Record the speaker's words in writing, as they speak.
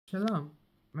Shalom,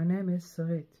 my name is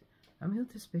Sarit. I'm here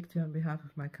to speak to you on behalf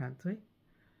of my country.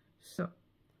 So,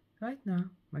 right now,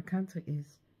 my country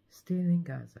is stealing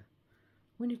Gaza.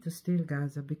 We need to steal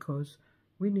Gaza because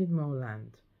we need more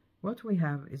land. What we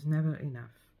have is never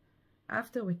enough.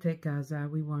 After we take Gaza,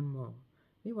 we want more.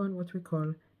 We want what we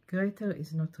call greater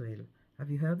is not real. Have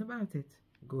you heard about it?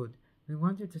 Good. We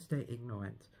want you to stay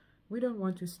ignorant. We don't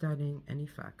want you studying any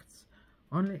facts,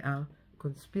 only our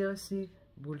conspiracy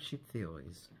bullshit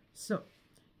theories. So,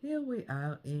 here we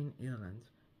are in Ireland.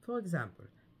 For example,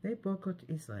 they boycott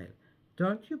Israel.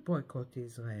 Don't you boycott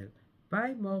Israel.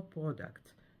 Buy more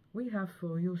product. We have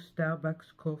for you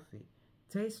Starbucks coffee.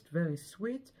 Tastes very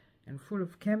sweet and full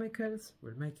of chemicals,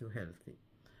 will make you healthy.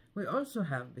 We also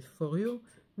have for you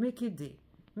Mickey D.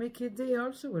 Mickey D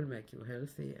also will make you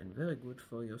healthy and very good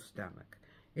for your stomach.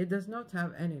 It does not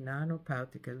have any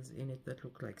nanoparticles in it that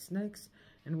look like snakes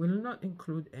and will not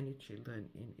include any children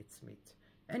in its meat.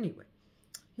 Anyway,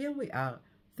 here we are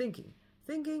thinking.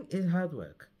 Thinking is hard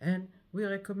work and we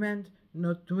recommend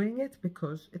not doing it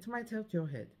because it might hurt your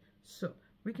head. So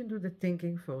we can do the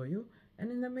thinking for you,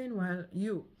 and in the meanwhile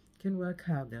you can work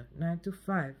harder. 9 to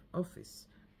 5 office.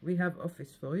 We have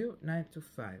office for you 9 to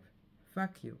 5.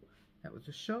 Fuck you. That was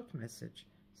a short message.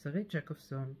 Sarit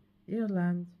Jacobson,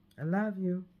 Ireland. I love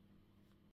you.